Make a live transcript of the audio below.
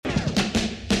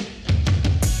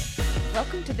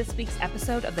Welcome to this week's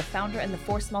episode of the Founder and the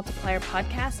Force Multiplier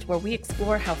podcast, where we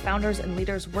explore how founders and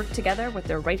leaders work together with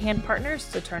their right-hand partners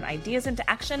to turn ideas into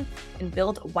action and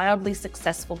build wildly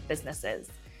successful businesses.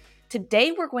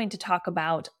 Today, we're going to talk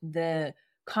about the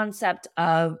concept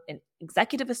of an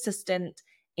executive assistant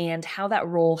and how that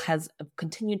role has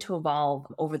continued to evolve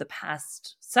over the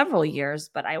past several years,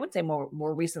 but I would say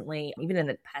more recently, even in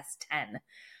the past 10.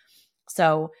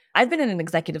 So I've been in an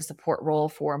executive support role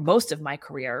for most of my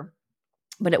career,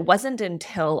 but it wasn't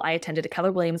until I attended a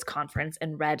Keller Williams conference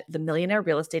and read The Millionaire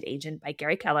Real Estate Agent by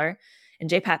Gary Keller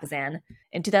and Jay Papasan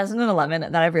in 2011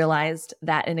 that I realized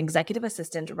that an executive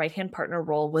assistant right-hand partner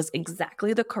role was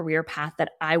exactly the career path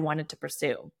that I wanted to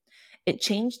pursue. It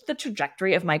changed the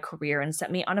trajectory of my career and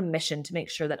set me on a mission to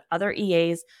make sure that other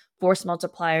EAs, force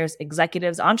multipliers,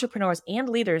 executives, entrepreneurs, and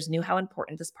leaders knew how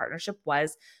important this partnership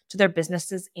was to their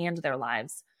businesses and their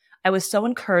lives. I was so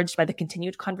encouraged by the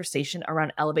continued conversation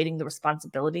around elevating the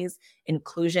responsibilities,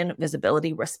 inclusion,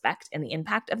 visibility, respect, and the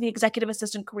impact of the executive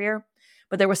assistant career,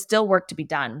 but there was still work to be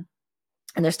done.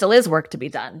 And there still is work to be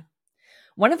done.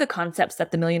 One of the concepts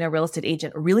that the Millionaire Real Estate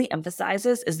Agent really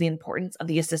emphasizes is the importance of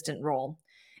the assistant role.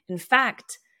 In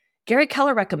fact, Gary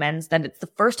Keller recommends that it's the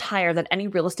first hire that any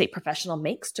real estate professional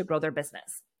makes to grow their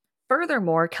business.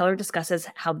 Furthermore, Keller discusses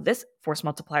how this force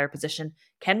multiplier position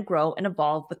can grow and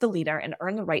evolve with the leader and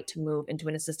earn the right to move into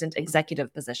an assistant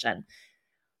executive position.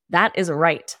 That is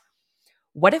right.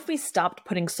 What if we stopped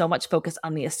putting so much focus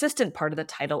on the assistant part of the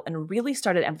title and really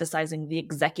started emphasizing the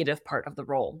executive part of the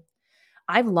role?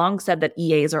 I've long said that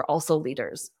EAs are also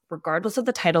leaders. Regardless of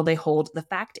the title they hold, the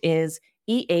fact is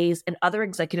EAs and other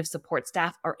executive support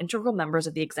staff are integral members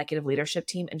of the executive leadership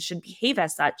team and should behave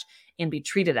as such and be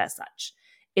treated as such.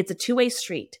 It's a two-way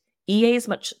street. EAs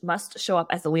must show up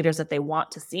as the leaders that they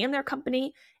want to see in their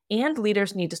company, and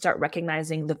leaders need to start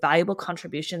recognizing the valuable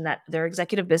contribution that their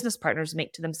executive business partners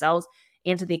make to themselves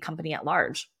and to the company at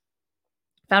large.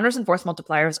 Founders and force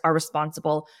multipliers are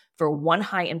responsible for one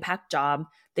high-impact job.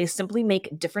 They simply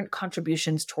make different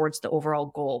contributions towards the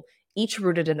overall goal, each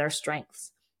rooted in their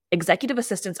strengths. Executive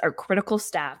assistants are critical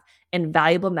staff and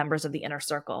valuable members of the inner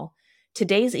circle.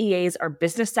 Today's EAs are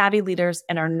business-savvy leaders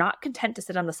and are not content to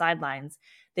sit on the sidelines.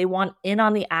 They want in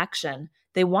on the action.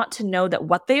 They want to know that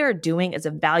what they are doing is a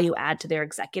value add to their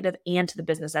executive and to the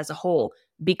business as a whole,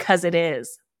 because it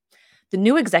is. The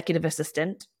new executive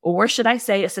assistant, or should I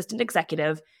say assistant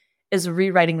executive, is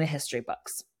rewriting the history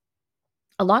books.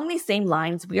 Along these same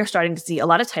lines, we are starting to see a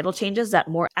lot of title changes that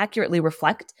more accurately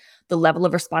reflect the level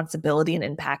of responsibility and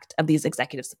impact of these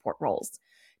executive support roles.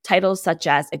 Titles such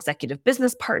as executive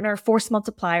business partner, force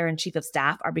multiplier, and chief of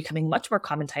staff are becoming much more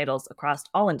common titles across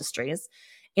all industries,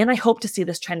 and I hope to see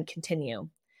this trend continue.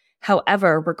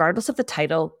 However, regardless of the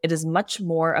title, it is much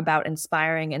more about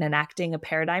inspiring and enacting a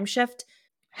paradigm shift.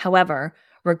 However,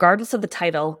 regardless of the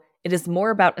title, it is more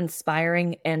about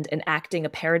inspiring and enacting a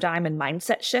paradigm and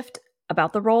mindset shift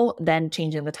about the role than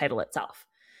changing the title itself.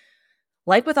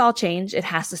 Like with all change, it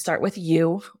has to start with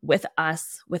you, with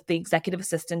us, with the executive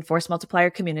assistant force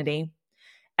multiplier community.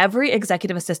 Every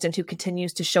executive assistant who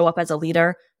continues to show up as a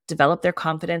leader, develop their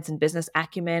confidence and business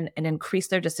acumen, and increase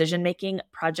their decision-making,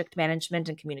 project management,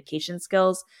 and communication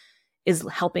skills is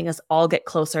helping us all get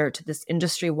closer to this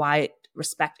industry-wide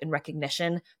respect and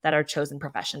recognition that our chosen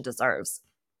profession deserves.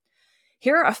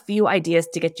 Here are a few ideas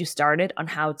to get you started on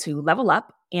how to level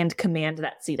up and command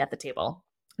that seat at the table.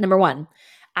 Number 1,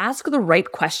 ask the right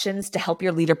questions to help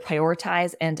your leader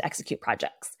prioritize and execute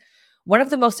projects. One of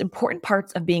the most important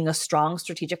parts of being a strong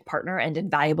strategic partner and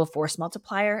invaluable force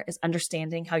multiplier is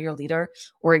understanding how your leader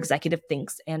or executive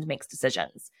thinks and makes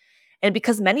decisions. And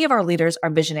because many of our leaders are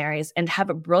visionaries and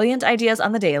have brilliant ideas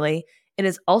on the daily, it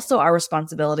is also our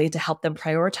responsibility to help them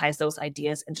prioritize those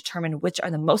ideas and determine which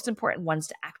are the most important ones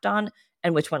to act on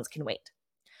and which ones can wait.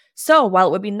 So while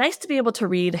it would be nice to be able to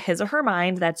read his or her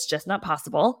mind, that's just not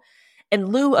possible. In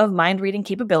lieu of mind-reading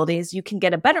capabilities, you can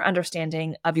get a better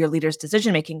understanding of your leader's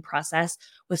decision-making process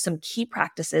with some key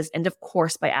practices and, of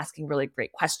course, by asking really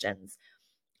great questions.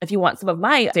 If you want some of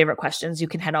my favorite questions, you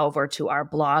can head over to our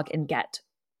blog and get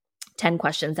 10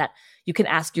 questions that you can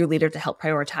ask your leader to help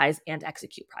prioritize and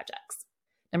execute projects.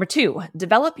 Number 2,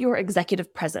 develop your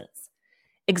executive presence.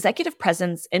 Executive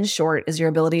presence, in short, is your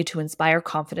ability to inspire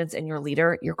confidence in your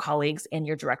leader, your colleagues, and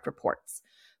your direct reports.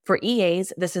 For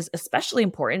EAs, this is especially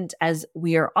important as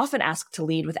we are often asked to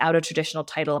lead without a traditional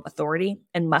title of authority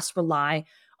and must rely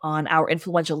on our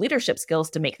influential leadership skills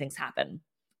to make things happen.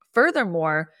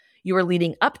 Furthermore, you are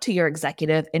leading up to your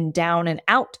executive and down and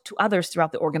out to others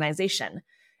throughout the organization.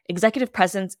 Executive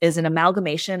presence is an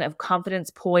amalgamation of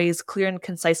confidence, poise, clear and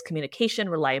concise communication,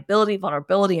 reliability,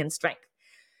 vulnerability, and strength.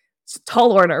 It's a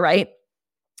tall order, right?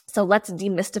 So let's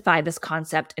demystify this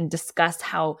concept and discuss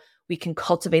how we can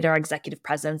cultivate our executive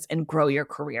presence and grow your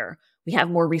career. We have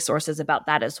more resources about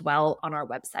that as well on our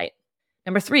website.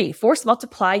 Number 3, force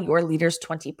multiply your leader's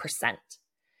 20%.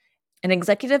 An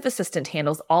executive assistant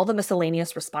handles all the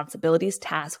miscellaneous responsibilities,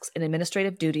 tasks, and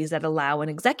administrative duties that allow an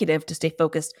executive to stay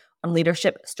focused on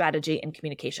leadership, strategy, and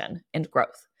communication and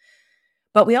growth.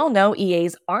 But we all know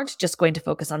EAs aren't just going to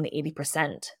focus on the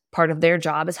 80%. Part of their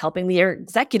job is helping the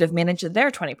executive manage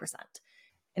their 20%.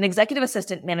 An executive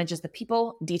assistant manages the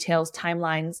people, details,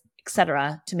 timelines,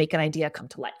 etc. to make an idea come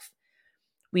to life.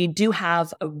 We do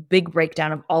have a big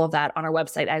breakdown of all of that on our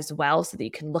website as well, so that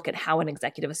you can look at how an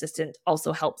executive assistant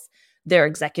also helps their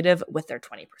executive with their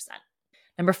 20%.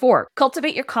 Number 4,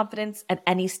 cultivate your confidence at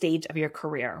any stage of your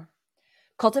career.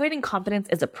 Cultivating confidence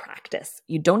is a practice.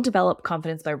 You don't develop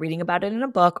confidence by reading about it in a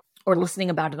book or listening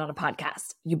about it on a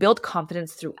podcast. You build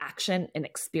confidence through action and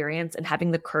experience and having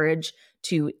the courage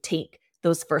to take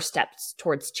those first steps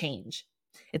towards change.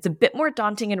 It's a bit more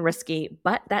daunting and risky,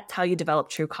 but that's how you develop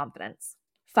true confidence.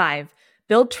 5,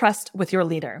 build trust with your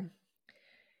leader.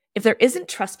 If there isn't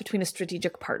trust between a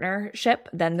strategic partnership,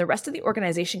 then the rest of the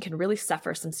organization can really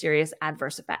suffer some serious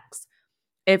adverse effects.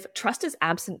 If trust is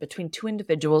absent between two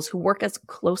individuals who work as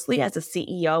closely as a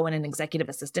CEO and an executive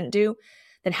assistant do,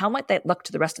 then how might that look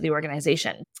to the rest of the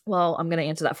organization? Well, I'm going to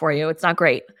answer that for you. It's not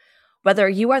great. Whether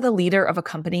you are the leader of a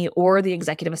company or the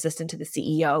executive assistant to the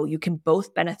CEO, you can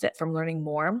both benefit from learning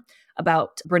more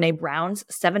about Brené Brown's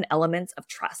 7 elements of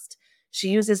trust. She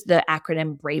uses the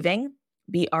acronym BRAVING,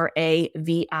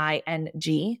 BRAVING,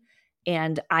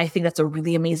 and I think that's a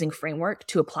really amazing framework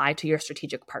to apply to your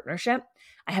strategic partnership.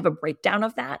 I have a breakdown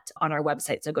of that on our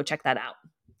website, so go check that out.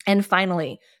 And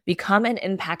finally, become an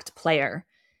impact player.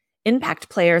 Impact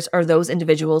players are those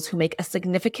individuals who make a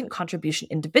significant contribution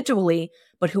individually,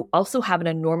 but who also have an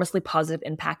enormously positive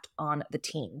impact on the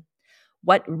team.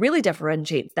 What really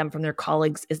differentiates them from their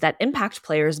colleagues is that impact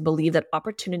players believe that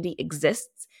opportunity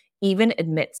exists even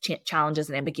amidst challenges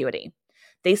and ambiguity.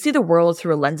 They see the world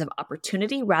through a lens of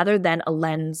opportunity rather than a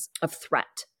lens of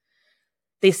threat.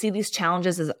 They see these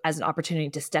challenges as an opportunity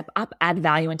to step up, add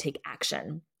value, and take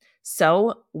action.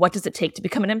 So, what does it take to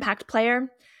become an impact player?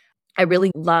 I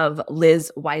really love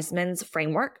Liz Wiseman's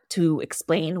framework to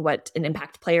explain what an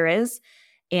impact player is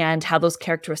and how those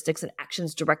characteristics and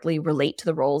actions directly relate to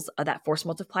the roles that force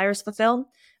multipliers fulfill.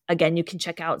 Again, you can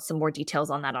check out some more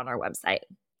details on that on our website.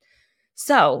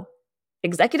 So,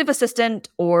 executive assistant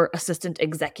or assistant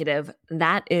executive,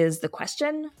 that is the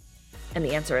question, and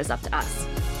the answer is up to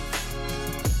us.